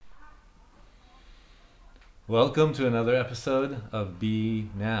Welcome to another episode of Be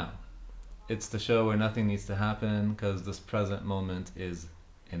Now. It's the show where nothing needs to happen because this present moment is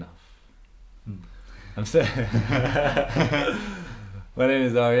enough. I'm saying. My name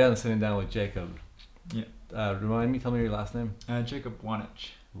is Arya. I'm sitting down with Jacob. Yeah. Tell me your last name. Jacob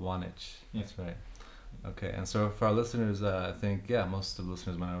Wanich. Wanich. Yeah. That's right. Okay, and so for our listeners, I think most of the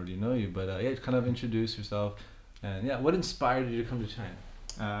listeners might already know you, but kind of introduce yourself, and what inspired you to come to China?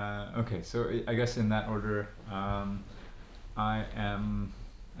 Okay, so I guess in that order, I am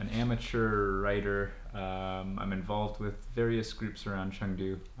an amateur writer. I'm involved with various groups around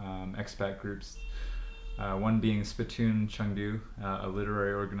Chengdu, expat groups. One being Spittoon Chengdu, a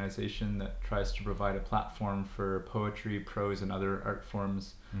literary organization that tries to provide a platform for poetry, prose, and other art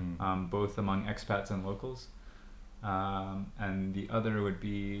forms, both among expats and locals. And the other would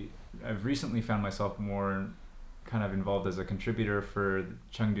be, I've recently found myself more kind of involved as a contributor for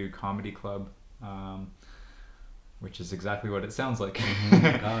Chengdu Comedy Club, which is exactly what it sounds like.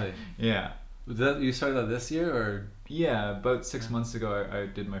 Got it. Yeah. You started that this year, or? Yeah, about 6 months ago I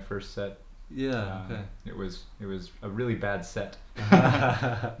did my first set. Yeah. Okay. It was a really bad set,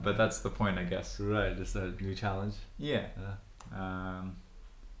 but that's the point, I guess. Right, just a new challenge. Yeah. And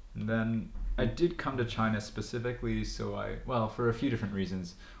then I did come to China specifically, for a few different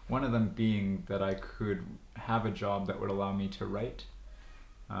reasons. One of them being that I could have a job that would allow me to write.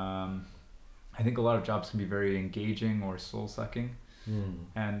 I think a lot of jobs can be very engaging or soul-sucking.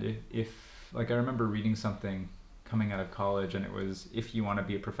 And if I remember reading something coming out of college, and it was, if you want to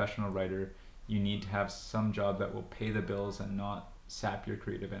be a professional writer, you need to have some job that will pay the bills and not sap your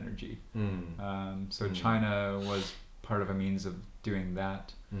creative energy. So China was part of a means of doing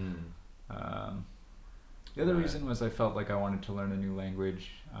that. The other reason was I felt like I wanted to learn a new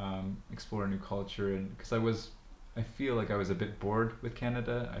language, explore a new culture, and because I feel like I was a bit bored with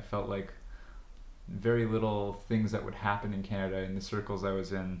Canada. I felt like very little things that would happen in Canada in the circles I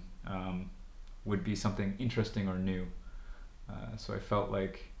was in would be something interesting or new. So I felt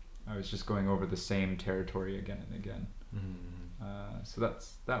like I was just going over the same territory again and again. So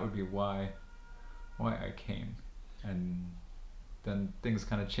that would be why I came, and then things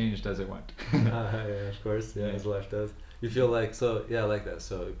kind of changed as it went. Yeah, of course. Yeah, as life does. You feel like like that.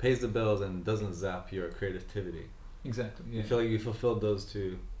 So it pays the bills and doesn't zap your creativity. Exactly. Yeah. You feel like you fulfilled those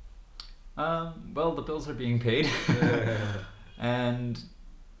two. Well, the bills are being paid, and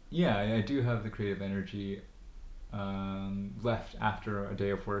I do have the creative energy left after a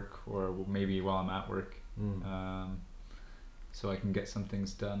day of work, or maybe while I'm at work, so I can get some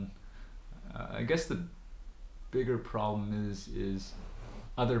things done. I guess the bigger problem is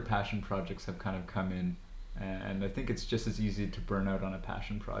other passion projects have kind of come in, and I think it's just as easy to burn out on a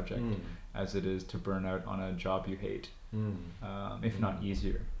passion project as it is to burn out on a job you hate, if not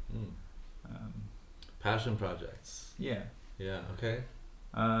easier. Passion projects. Yeah. Okay.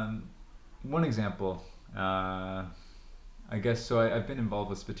 One example, I guess, so I've been involved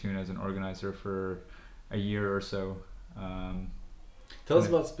with Spittoon as an organizer for a year or so. Tell us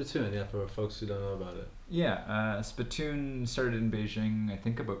about Spittoon, for folks who don't know about it. Yeah, Spittoon started in Beijing, I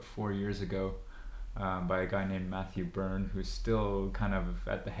think about 4 years ago, by a guy named Matthew Byrne, who's still kind of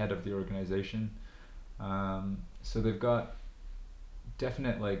at the head of the organization. So they've got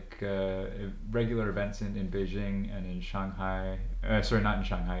definite regular events in Beijing and in Shanghai. Not in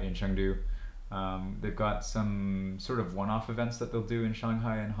Shanghai, in Chengdu. They've got some sort of one-off events that they'll do in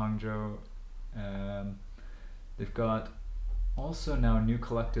Shanghai and Hangzhou. They've got also now new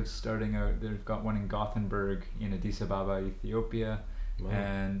collectives starting out. They've got one in Gothenburg in Addis Ababa, Ethiopia. Wow.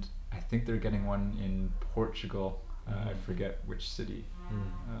 And I think they're getting one in Portugal. I forget which city.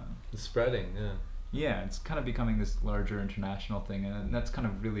 It's spreading, yeah. Yeah, it's kind of becoming this larger international thing, and that's kind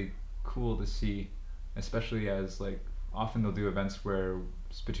of really cool to see, especially as often they'll do events where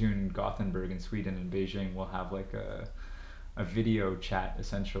Spittoon, Gothenburg in Sweden and Beijing will have a video chat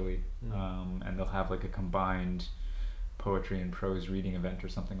essentially, and they'll have a combined poetry and prose reading event or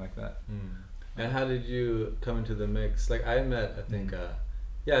something like that. And how did you come into the mix? I met, I think,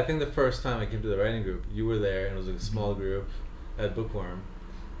 I think the first time I came to the writing group, you were there, and it was a small group at Bookworm.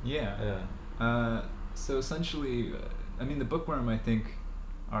 Yeah. So essentially, the Bookworm, I think,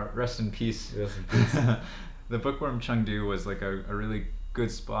 rest in peace. Rest in peace. The Bookworm Chengdu was a really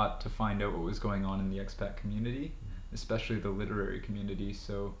good spot to find out what was going on in the expat community, especially the literary community.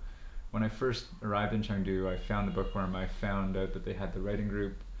 So when I first arrived in Chengdu, I found the Bookworm. I found out that they had the writing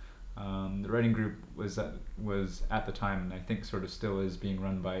group. The writing group was at the time, and I think sort of still is, being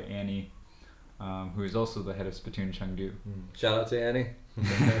run by Annie, who is also the head of Spittoon Chengdu. Shout out to Annie.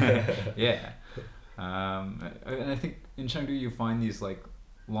 Yeah. And I think in Chengdu you find these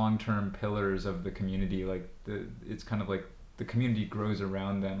long-term pillars of the community. Like it's kind of like the community grows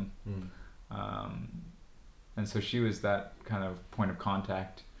around them. And so she was that kind of point of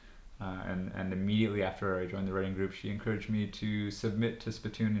contact. And immediately after I joined the writing group, she encouraged me to submit to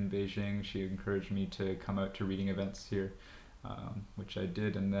Spittoon in Beijing. She encouraged me to come out to reading events here, which I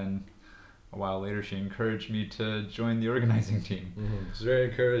did. And then a while later, she encouraged me to join the organizing team. It's very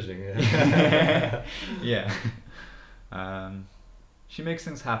encouraging. Yeah. She makes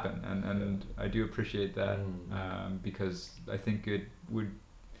things happen, and I do appreciate that, because I think it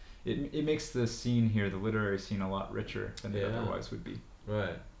makes the scene here, the literary scene, a lot richer than it otherwise would be.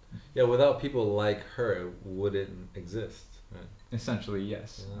 Right. Yeah, without people like her, it wouldn't exist. Right. Essentially,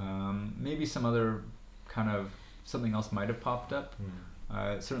 yes. Yeah. Maybe some other kind of something else might have popped up.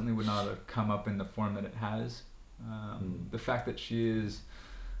 It certainly would not have come up in the form that it has. The fact that she is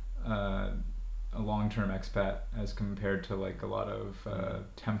a long-term expat as compared to like a lot of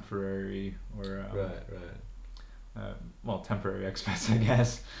temporary or temporary expats, I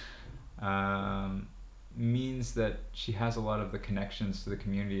guess, means that she has a lot of the connections to the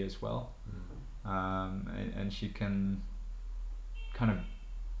community as well, and she can kind of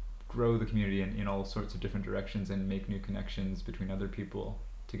grow the community in all sorts of different directions and make new connections between other people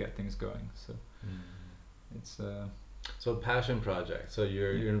to get things going. So it's so passion project. So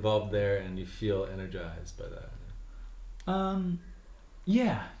you're involved there and you feel energized by that.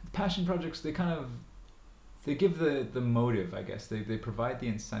 Yeah, passion projects, they give the motive, I guess. They provide the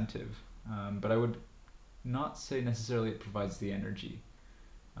incentive, but I would not say necessarily it provides the energy,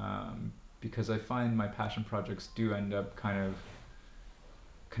 because I find my passion projects do end up kind of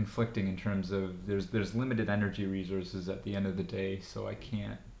conflicting in terms of there's limited energy resources at the end of the day, so I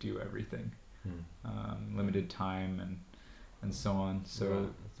can't do everything. Limited time and so on. So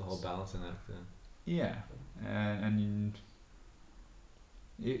it's the whole balancing act. Yeah, and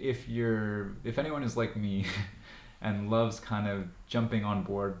if anyone is like me and loves kind of jumping on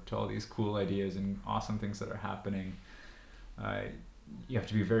board to all these cool ideas and awesome things that are happening, you have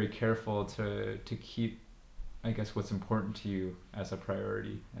to be very careful to keep, I guess, what's important to you as a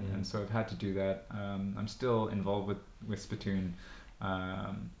priority, and so I've had to do that. I'm still involved with Spittoon,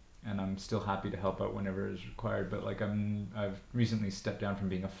 and I'm still happy to help out whenever is required. But like I've recently stepped down from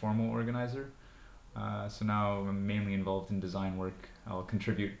being a formal organizer, so now I'm mainly involved in design work. I'll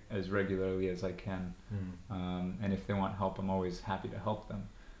contribute as regularly as I can, and if they want help, I'm always happy to help them.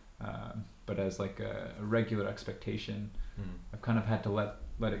 But as like a regular expectation, I've kind of had to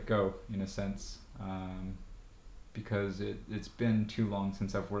let it go in a sense. Because it's been too long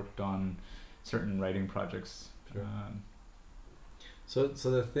since I've worked on certain writing projects. Sure. So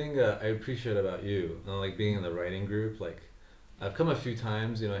the thing I appreciate about you, like being in the writing group, like I've come a few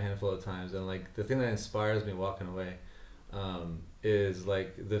times, a handful of times, and like the thing that inspires me walking away is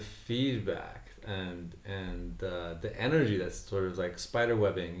like the feedback and the energy that's sort of like spider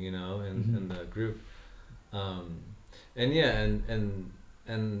webbing, in the group,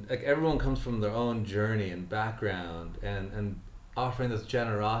 and like everyone comes from their own journey and background and offering this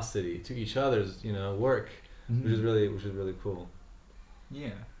generosity to each other's work, which is really cool.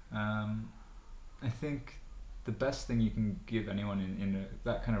 Yeah, I think the best thing you can give anyone in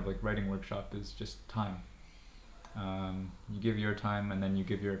that kind of like writing workshop is just time. You give your time, and then you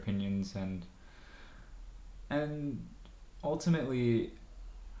give your opinions, and ultimately,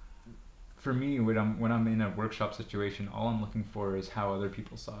 for me, when I'm in a workshop situation, all I'm looking for is how other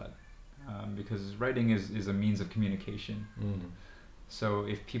people saw it, because writing is a means of communication. So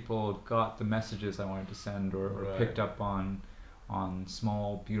if people got the messages I wanted to send, or picked up on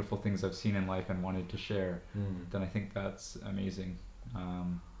small beautiful things I've seen in life and wanted to share, then I think that's amazing.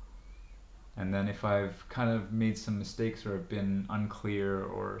 And then if I've kind of made some mistakes or have been unclear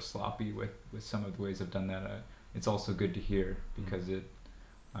or sloppy with some of the ways I've done that, it's also good to hear, because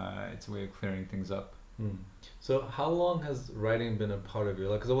it's a way of clearing things up. So how long has writing been a part of your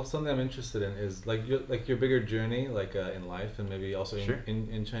life? Because something I'm interested in is like your bigger journey, like in life, and maybe also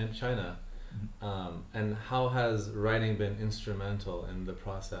in China. And how has writing been instrumental in the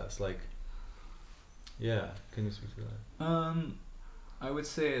process? Like, can you speak to that? I would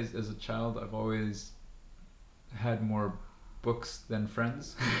say as a child, I've always had more books than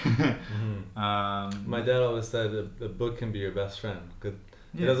friends. My dad always said a book can be your best friend.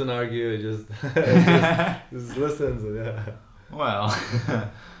 He doesn't argue, it just listens. Well,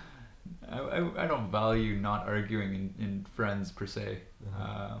 I don't value not arguing in friends per se.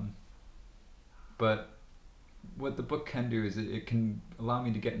 But what the book can do is it can allow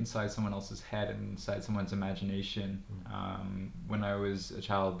me to get inside someone else's head and inside someone's imagination. When I was a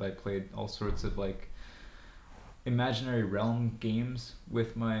child, I played all sorts of like imaginary realm games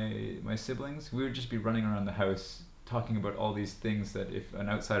with my siblings. We would just be running around the house talking about all these things that if an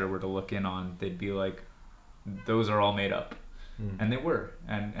outsider were to look in on, they'd be like, those are all made up. And they were,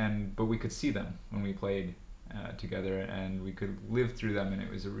 and but we could see them when we played together, and we could live through them, and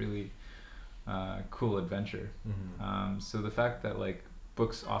it was a really cool adventure. So the fact that like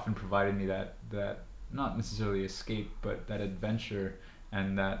books often provided me that not necessarily escape, but that adventure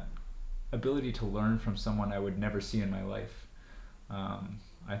and that ability to learn from someone I would never see in my life,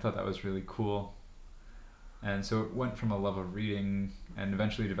 I thought that was really cool. And so it went from a love of reading and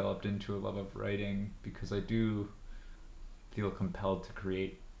eventually developed into a love of writing, because I do feel compelled to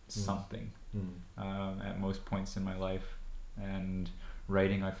create something at most points in my life, and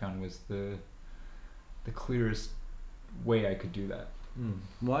writing I found was the clearest way I could do that.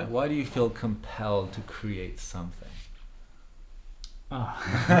 Why do you feel compelled to create something?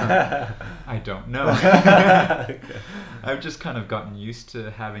 I don't know. I've just kind of gotten used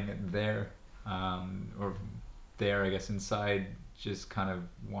to having it there, or there I guess inside, just kind of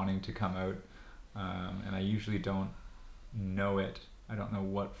wanting to come out, and I usually don't know it. I don't know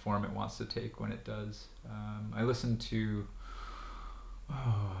what form it wants to take when it does. I listen to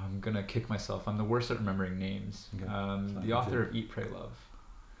I'm gonna kick myself. I'm the worst at remembering names. Okay. The author of Eat, Pray, Love.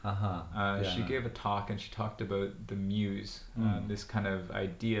 Yeah. She gave a talk and she talked about the muse, this kind of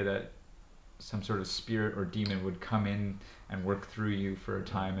idea that some sort of spirit or demon would come in and work through you for a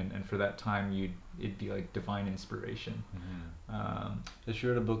time, and for that time it'd be like divine inspiration. She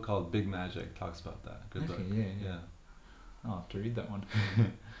wrote a book called Big Magic, talks about that. Good book. Yeah. I'll have to read that one.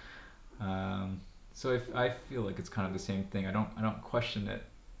 So I feel like it's kind of the same thing. I don't question it,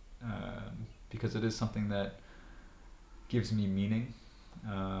 because it is something that gives me meaning,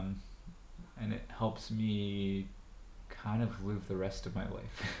 and it helps me kind of live the rest of my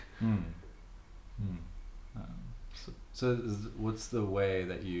life. So what's the way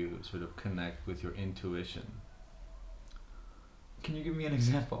that you sort of connect with your intuition? Can you give me an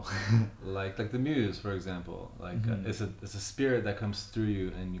example? like the muse, for example. Like it's a spirit that comes through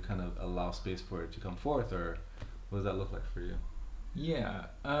you, and you kind of allow space for it to come forth, or what does that look like for you? Yeah,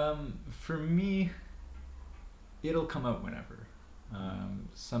 for me, it'll come out whenever.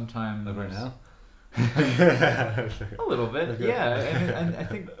 Sometimes. Like right now? A little bit, Okay. yeah. And I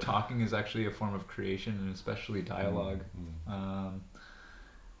think talking is actually a form of creation, and especially dialogue.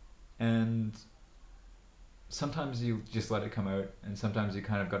 And sometimes you just let it come out, and sometimes you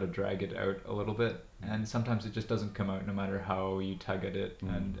kind of got to drag it out a little bit, and sometimes it just doesn't come out no matter how you tug at it.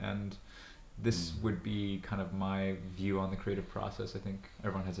 And this would be kind of my view on the creative process. I think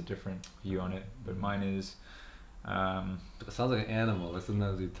everyone has a different view on it, but mine is It sounds like an animal. Like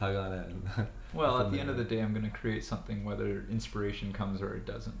sometimes you tug on it. And well, at the end of the day, I'm going to create something whether inspiration comes or it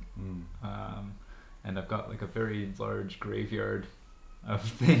doesn't. And I've got like a very large graveyard of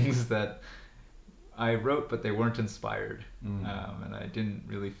things that I wrote, but they weren't inspired. And I didn't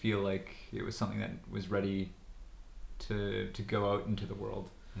really feel like it was something that was ready to go out into the world.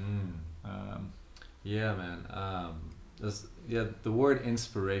 Yeah, man. The word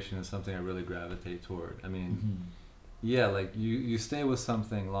inspiration is something I really gravitate toward. I mean, yeah, like you stay with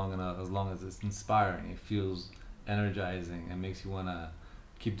something long enough, as long as it's inspiring, it feels energizing and makes you want to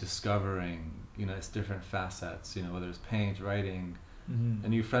keep discovering, its different facets, whether it's paint, writing, a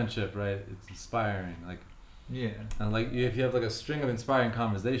new friendship, right? It's inspiring. Like, yeah. And like if you have like a string of inspiring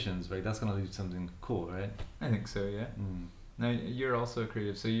conversations, right, that's going to lead to something cool, right? I think so, yeah. Now, you're also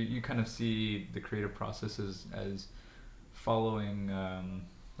creative, so you kind of see the creative processes as following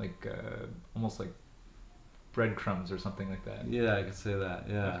almost like breadcrumbs or something like that. Yeah, I could say that.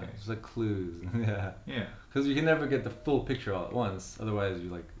 Yeah, Okay. it's like clues. Yeah. Yeah. Because you can never get the full picture all at once, otherwise you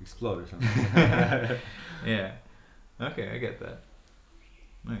like explode or something. Yeah. Okay, I get that.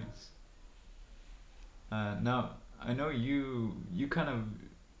 Nice. Now I know you kind of.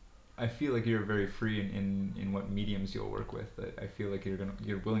 I feel like you're very free in what mediums you'll work with. I feel like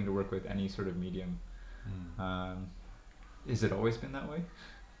you're willing to work with any sort of medium. Is it always been that way?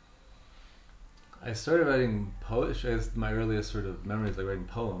 I started writing poetry. My earliest sort of memories like writing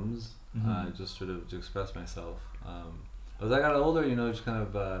poems, just sort of to express myself. As I got older, just kind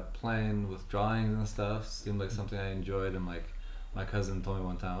of playing with drawings and stuff seemed like something I enjoyed. And like my cousin told me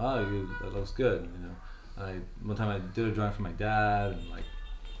one time, "Oh, that looks good," And one time I did a drawing for my dad, and like,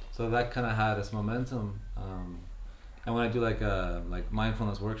 so that kind of had this momentum. And when I do like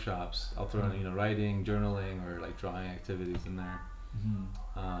mindfulness workshops, I'll throw in writing, journaling, or like drawing activities in there.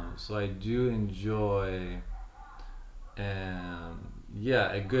 So I do enjoy,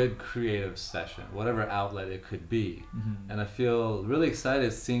 a good creative session, whatever outlet it could be. And I feel really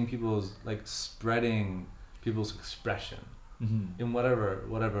excited seeing people's like spreading people's expression Mm-hmm. in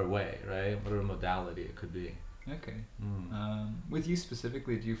whatever way, right? Whatever modality it could be. Okay. With you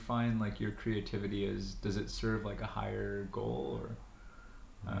specifically, do you find like your creativity does it serve like a higher goal,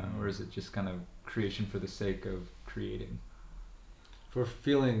 or is it just kind of creation for the sake of creating? For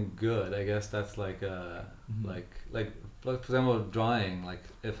feeling good, I guess that's like Mhm. like for example, drawing. Like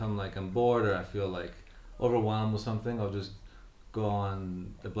if I'm bored or I feel like overwhelmed with something, I'll just go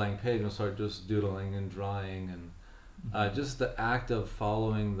on the blank page and start just doodling and drawing, and just the act of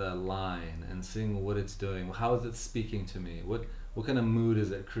following the line and seeing what it's doing. How is it speaking to me? What kind of mood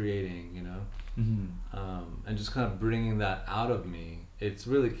is it creating? You know, and just kind of bringing that out of me. It's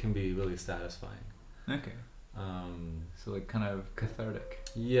really can be really satisfying. Okay. So like kind of cathartic.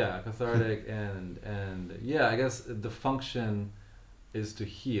 Yeah, cathartic and yeah, I guess the function is to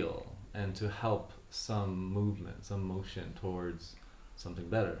heal and to help some movement, some motion towards something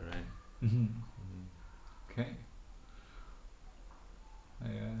better, right? Mm-hmm. Mm. Okay.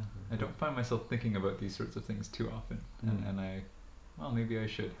 I don't find myself thinking about these sorts of things too often, well, maybe I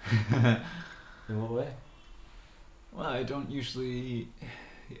should. In what way? Well, I don't usually.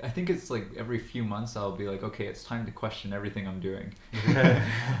 I think it's like every few months I'll be like, okay, it's time to question everything I'm doing, it's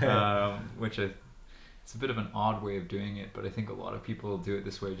a bit of an odd way of doing it, but I think a lot of people do it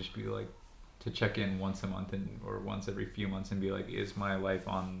this way, just be like to check in once a month or once every few months and be like, is my life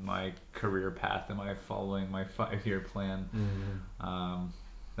on my career path? Am I following my 5-year plan? Mm-hmm.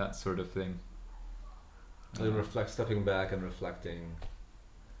 That sort of thing. Like stepping back and reflecting.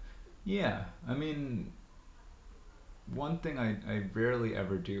 Yeah, I mean, one thing I rarely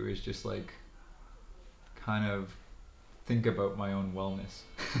ever do is just like kind of think about my own wellness,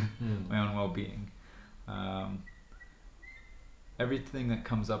 my own well-being. Everything that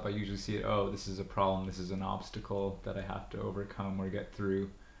comes up, I usually see it, oh, this is a problem, this is an obstacle that I have to overcome or get through,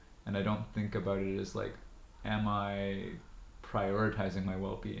 and I don't think about it as like, am I prioritizing my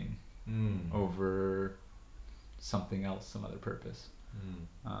well-being over something else, some other purpose?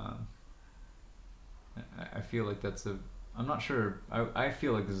 I feel like I'm not sure, I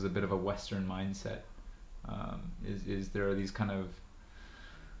feel like this is a bit of a Western mindset. Is there are these kind of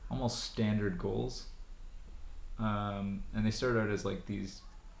almost standard goals, and they start out as like these,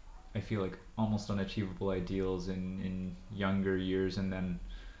 I feel like almost unachievable ideals in younger years, and then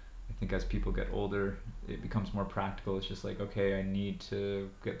I think as people get older it becomes more practical. It's just like, okay, I need to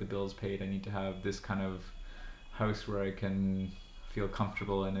get the bills paid, I need to have this kind of house where I can feel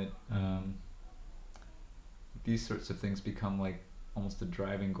comfortable in it. These sorts of things become like almost the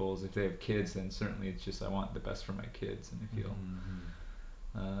driving goals. If they have kids, then certainly it's just, I want the best for my kids, and I feel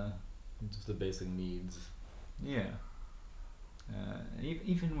just the basic needs. Yeah.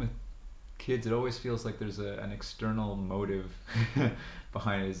 Even with kids, it always feels like there's an external motive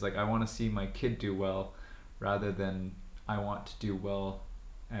behind it. It's like, I want to see my kid do well, rather than I want to do well,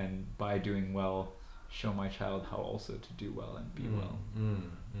 and by doing well show my child how also to do well and be well.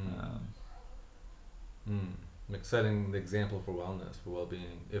 Like setting the example for wellness, for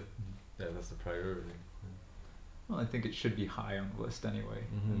well-being, if that's the priority. Well, I think it should be high on the list anyway.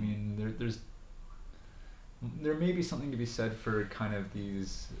 I mean, there may be something to be said for kind of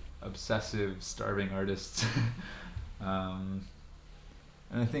these obsessive, starving artists. And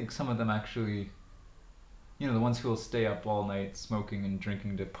I think some of them actually, the ones who will stay up all night smoking and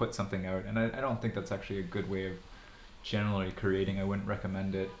drinking to put something out, and I don't think that's actually a good way of generally creating. I wouldn't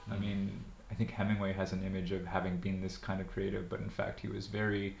recommend it. I mean, I think Hemingway has an image of having been this kind of creative, but in fact he was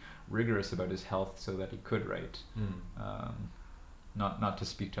very rigorous about his health so that he could write. Not to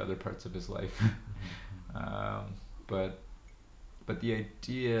speak to other parts of his life. But the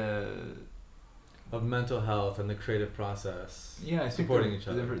idea of mental health and the creative process, I think supporting each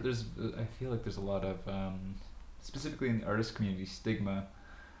other. I feel like there's a lot of specifically in the artist community, stigma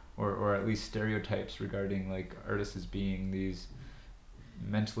or at least stereotypes regarding like artists as being these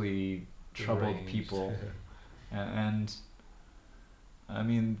mentally troubled people. And I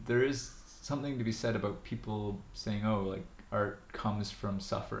mean, there is something to be said about people saying, oh, like art comes from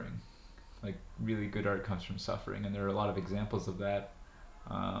suffering, like really good art comes from suffering, and there are a lot of examples of that.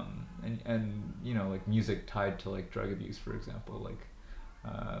 And like music tied to like drug abuse, for example, like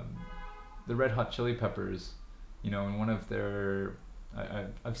the Red Hot Chili Peppers, in one of their,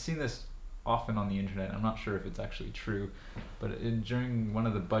 I've seen this often on the internet, I'm not sure if it's actually true, but during one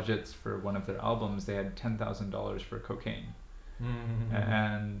of the budgets for one of their albums, they had $10,000 for cocaine.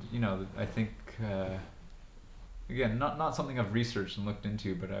 And I think again, not something I've researched and looked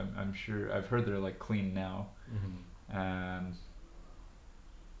into, but I'm sure I've heard they're like clean now.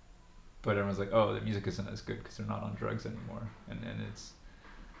 But everyone's like, oh, the music isn't as good because they're not on drugs anymore, and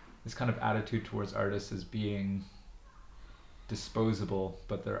this kind of attitude towards artists as being disposable,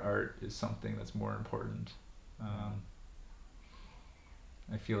 but their art is something that's more important.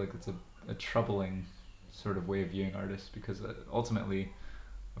 I feel like it's a troubling sort of way of viewing artists, because ultimately,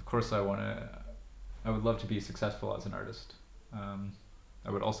 of course, I would love to be successful as an artist. I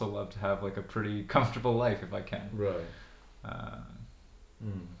would also love to have like a pretty comfortable life if I can. Right.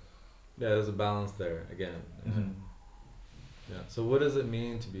 Yeah, there's a balance there again. Mm-hmm. Yeah. So what does it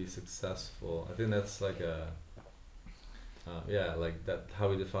mean to be successful? I think that's like like that, how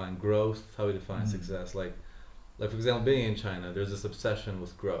we define growth, how we define success. Like for example, being in China, there's this obsession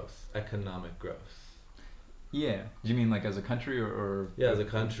with growth, economic growth. Yeah. You mean like as a country or yeah, as a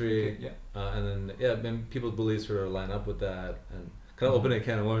country. Okay, yeah. And then people's beliefs sort of line up with that, and kind of open a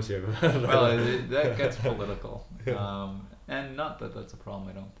can of worms here. Well, that gets political. Yeah. And not that that's a problem,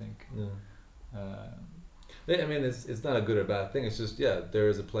 I don't think. I mean, it's not a good or bad thing. It's just, there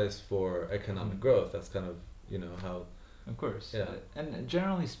is a place for economic growth. That's kind of, how... Of course. Yeah. And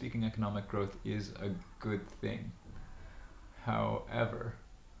generally speaking, economic growth is a good thing. However,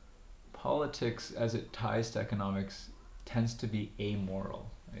 politics, as it ties to economics, tends to be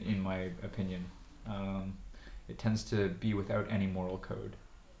amoral, in my opinion. It tends to be without any moral code.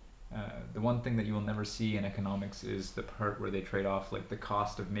 The one thing that you will never see in economics is the part where they trade off like the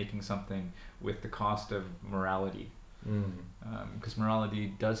cost of making something with the cost of morality. Because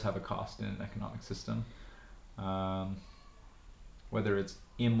morality does have a cost in an economic system. Whether it's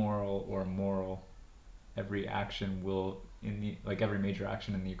immoral or moral, every action will, every major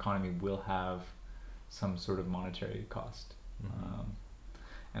action in the economy will have some sort of monetary cost.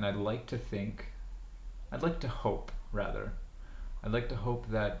 And I'd like to hope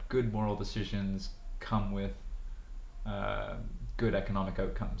that good moral decisions come with good economic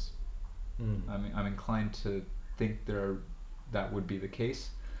outcomes. I'm inclined to think that would be the case,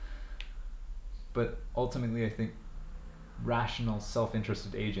 but ultimately I think rational,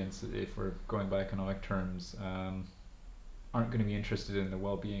 self-interested agents, if we're going by economic terms, aren't going to be interested in the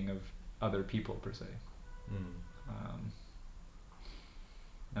well-being of other people per se.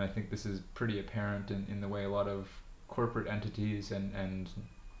 And I think this is pretty apparent in the way a lot of corporate entities and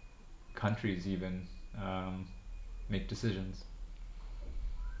countries even make decisions.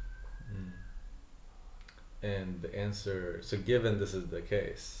 And the answer, so given this is the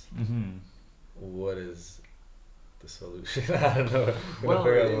case, what is the solution? I don't know. Well,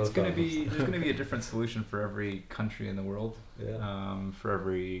 there's going to be a different solution for every country in the world, for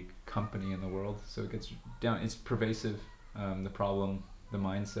every company in the world. So it gets down, it's pervasive, the problem, the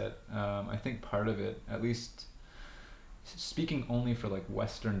mindset. I think part of it, at least speaking only for like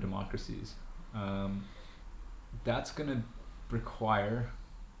Western democracies, that's going to require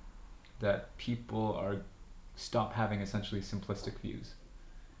that people stop having essentially simplistic views.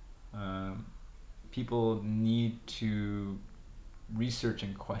 People need to research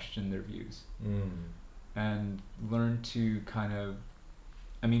and question their views, and learn to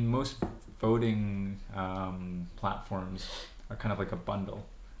most voting platforms are kind of like a bundle,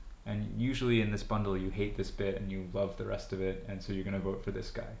 and usually in this bundle you hate this bit and you love the rest of it, and so you're going to vote for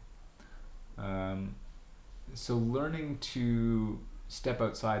this guy. So learning to step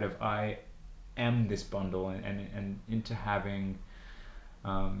outside of I am this bundle and into having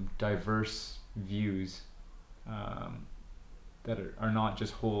diverse views that are not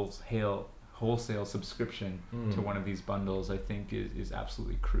just wholesale subscription to one of these bundles, I think is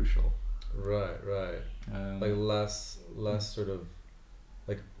absolutely crucial. Right. Like less sort of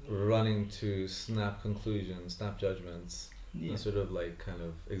like running to snap conclusions, snap judgments, and sort of like kind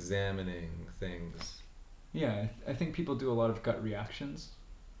of examining things. Yeah, I think people do a lot of gut reactions,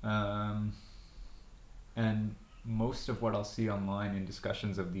 and most of what I'll see online in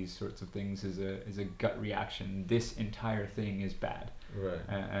discussions of these sorts of things is a gut reaction. This entire thing is bad. Right.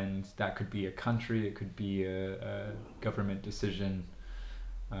 And that could be a country, it could be a government decision.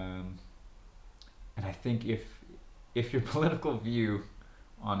 And I think if your political view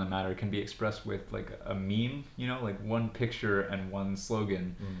on a matter can be expressed with like a meme, like one picture and one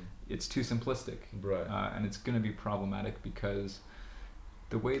slogan, it's too simplistic. Right. And it's going to be problematic because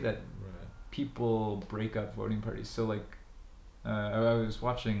the way that people break up voting parties. So like, I was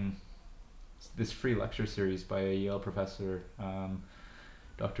watching this free lecture series by a Yale professor,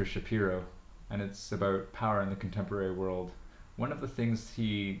 Dr. Shapiro, and it's about power in the contemporary world. One of the things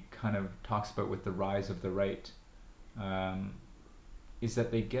he kind of talks about with the rise of the right is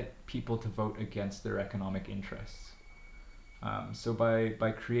that they get people to vote against their economic interests. So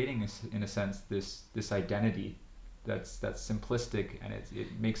by creating, in a sense, this identity that's simplistic, and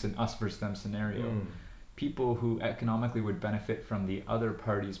it makes an us versus them scenario, people who economically would benefit from the other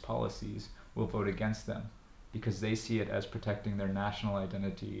party's policies will vote against them because they see it as protecting their national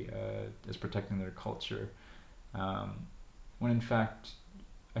identity, as protecting their culture. When in fact,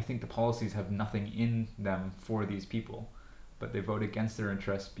 I think the policies have nothing in them for these people, but they vote against their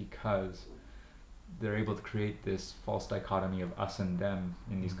interests because they're able to create this false dichotomy of us and them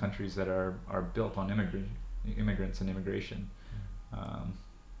in these countries that are built on immigrants and immigration.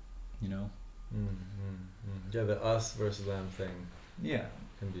 You know? Yeah, the us versus them thing Yeah.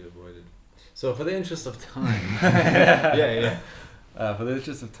 can be avoided. So for the interest of time, for the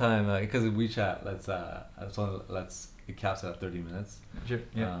interest of time, because of WeChat, let's it caps at 30 minutes. Sure.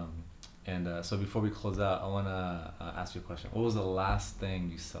 Yeah. So before we close out, I want to ask you a question. What was the last thing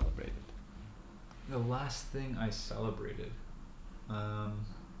you celebrated? The last thing I celebrated.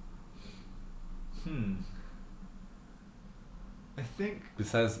 I think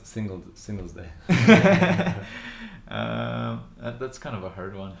besides Singles Day. That's kind of a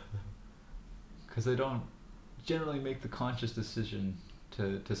hard one, because I don't generally make the conscious decision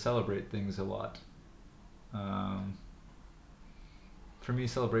to celebrate things a lot. For me,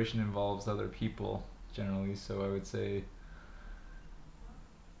 celebration involves other people generally, so I would say it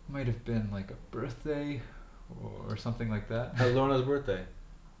might have been like a birthday or something like that. Lorna's birthday.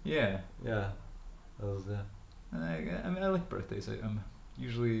 Yeah. Yeah. That was that. I mean, I like birthdays.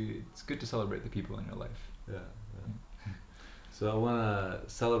 Usually it's good to celebrate the people in your life. Yeah. So I want to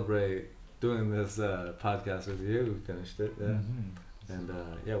celebrate doing this podcast with you. We finished it. Yeah. Mm-hmm. And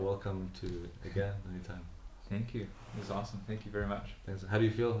welcome to again anytime. Thank you. It was awesome. Thank you very much. Thanks. How do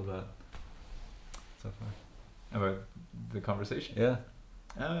you feel about so far? About the conversation? Yeah.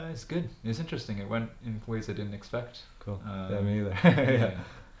 It's good. It's interesting. It went in ways I didn't expect. Cool. Yeah, me either. Yeah.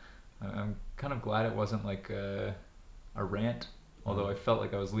 I'm kind of glad it wasn't like a rant, although I felt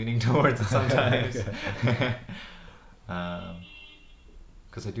like I was leaning towards it sometimes.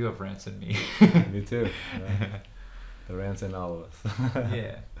 Because I do have rants in me. Me too. The rants in all of us.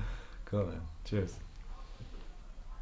 Yeah. Cool, man. Cheers.